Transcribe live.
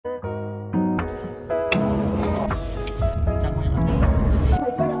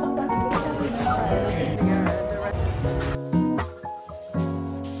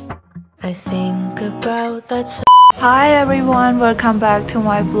That's Hi everyone, welcome back to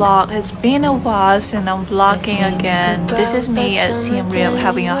my vlog. It's been a while since I'm vlogging again. This is me at Siem Reap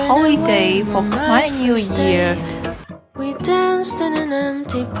having a holiday for my new year. We danced in an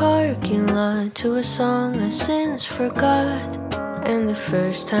empty parking lot to a song I since forgot. And the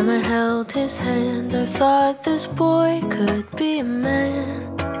first time I held his hand, I thought this boy could be a man.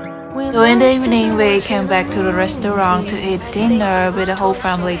 So in the evening, we came back to the restaurant to eat dinner with the whole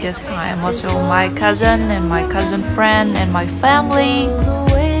family this time. Also my cousin and my cousin friend and my family.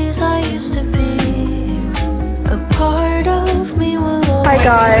 Hi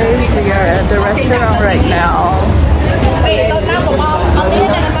guys, we are at the restaurant right now.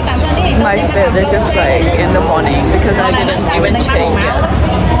 My fit is just like in the morning because I didn't even change yet.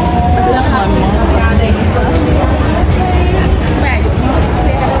 This is my mom.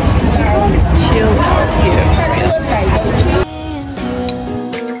 Chill out here.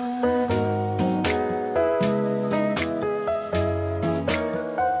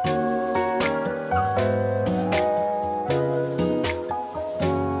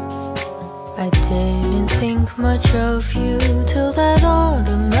 I didn't think much of you till that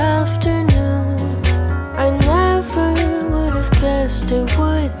autumn afternoon. I never would have guessed it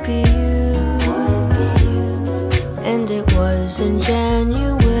would be you. And it was in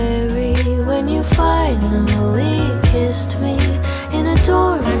January when you finally kissed me in a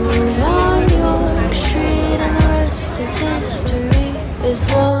dorm room on York Street, and the rest is history. As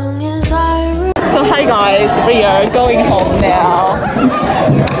long as I remember. So hi guys, we are going home now.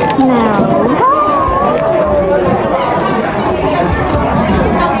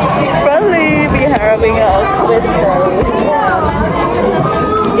 Friendly be having a quiz day.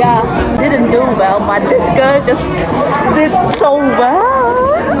 Yeah, didn't do well, but this girl just did so well.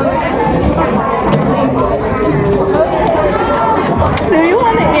 Do you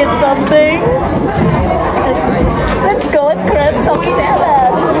want to eat something? Let's go and grab some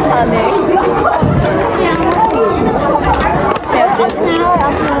salad, honey.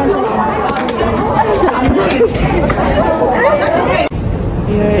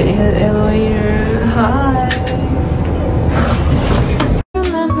 You're in the elevator. Hi.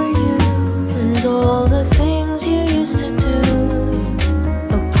 Remember you and all the things you used to do.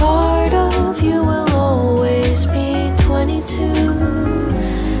 A part of you will always be 22.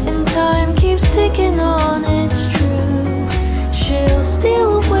 And time keeps ticking on, it's true. She'll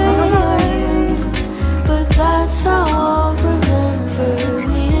steal away our youth, but that's how I'll remember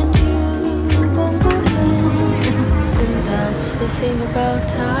me and you. Boom, boom, boom. And that's the thing about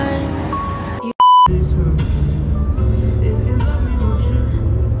time.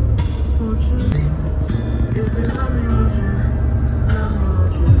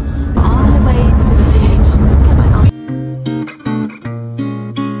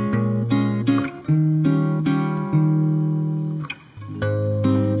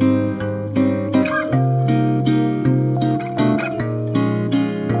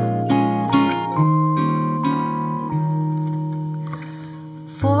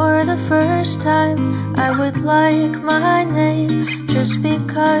 For the first time, I would like my name just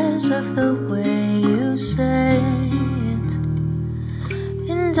because of the way you say it.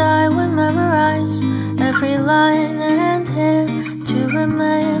 And I would memorize every line and hair to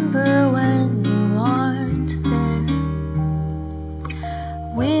remember when you aren't there.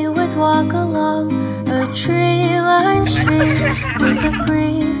 We would walk along a tree-lined street with the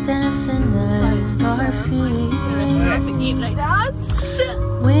breeze dancing at our feet.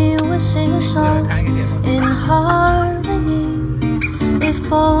 We would sing a song in harmony.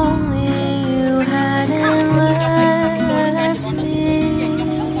 If only you hadn't left me.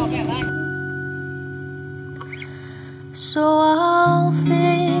 So I'll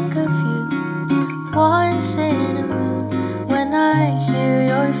think of you once in a moon when I hear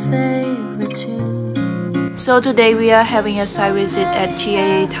your favorite tune. So today we are having a site visit at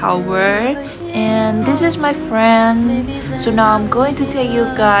GIA Tower. And this is my friend. So now I'm going to take you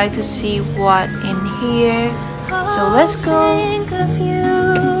guys to see what in here. So let's go. Think of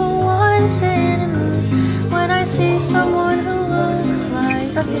you once in a moon when I see someone who looks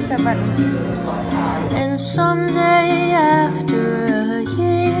like you. And someday after a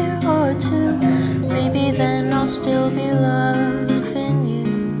year or two, maybe then I'll still be loving you.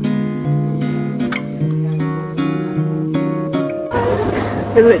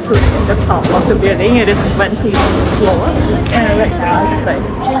 We're literally in the top of the building. It is 20th floor, and right now it's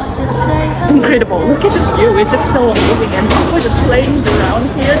just like incredible. Look at this view, it's just so amazing, and people just playing around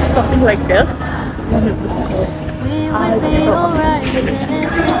here, something like this. And it was so I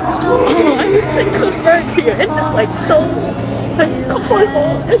wish I could work here. It's just like so like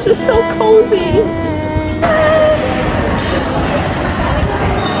comfortable. It's just so cozy.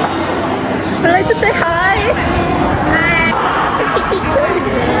 Would you like to say hi?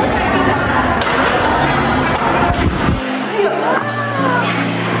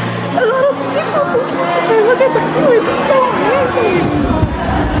 A lot of people taking pictures. Look at the view, it's so amazing.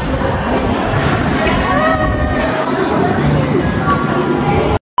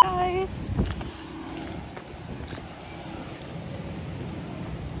 Guys.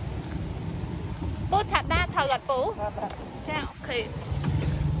 Bố thật na thờ gật bố. Chào. Okay.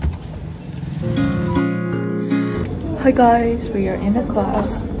 Hi guys, we are in the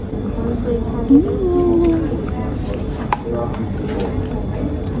class.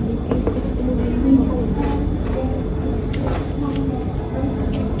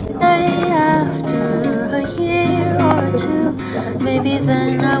 After a year or two, maybe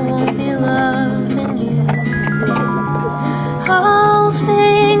then I won't be loving you. I'll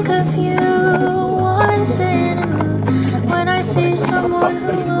think of you once in a moon when I see someone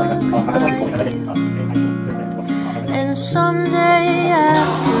who looks like you. And someday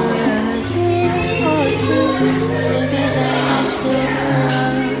after a year or two, maybe then I'll still be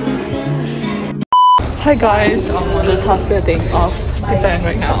loving you. Hi guys, I'm on the top building of the band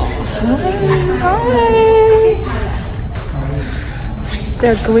right now. Hi!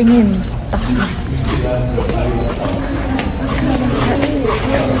 They're going in.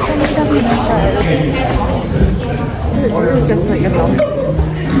 It's just like, you know.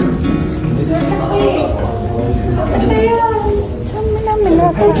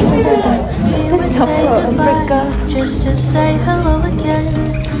 Let's talk about Africa. Just to say hello again.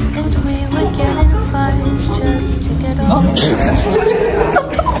 And we would get in fights just to get on.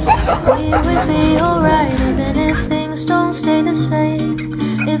 We would be alright even if things don't stay the same.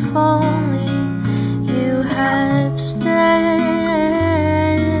 If only you had stayed.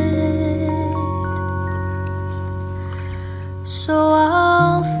 So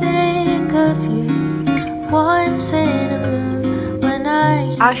I'll think of you once in a moon when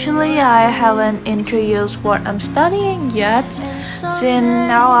Actually, I haven't introduced what I'm studying yet, since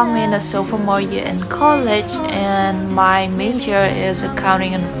now I'm in a sophomore year in college and my major is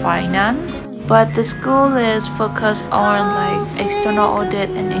accounting and finance. But the school is focused on like external audit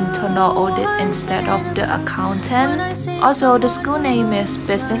and internal audit instead of the accountant. Also, the school name is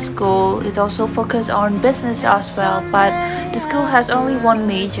business school. It also focuses on business as well, but the school has only one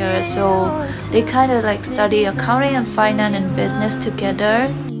major, so they kind of like study accounting and finance and business together.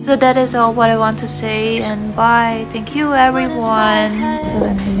 So that is all what I want to say, and bye. Thank you everyone. So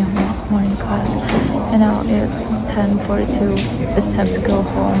then the young morning class, and now it's 10:42. It's time to go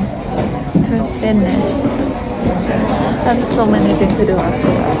home. We're finished. I have so many things to do after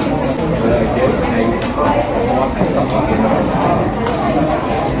that.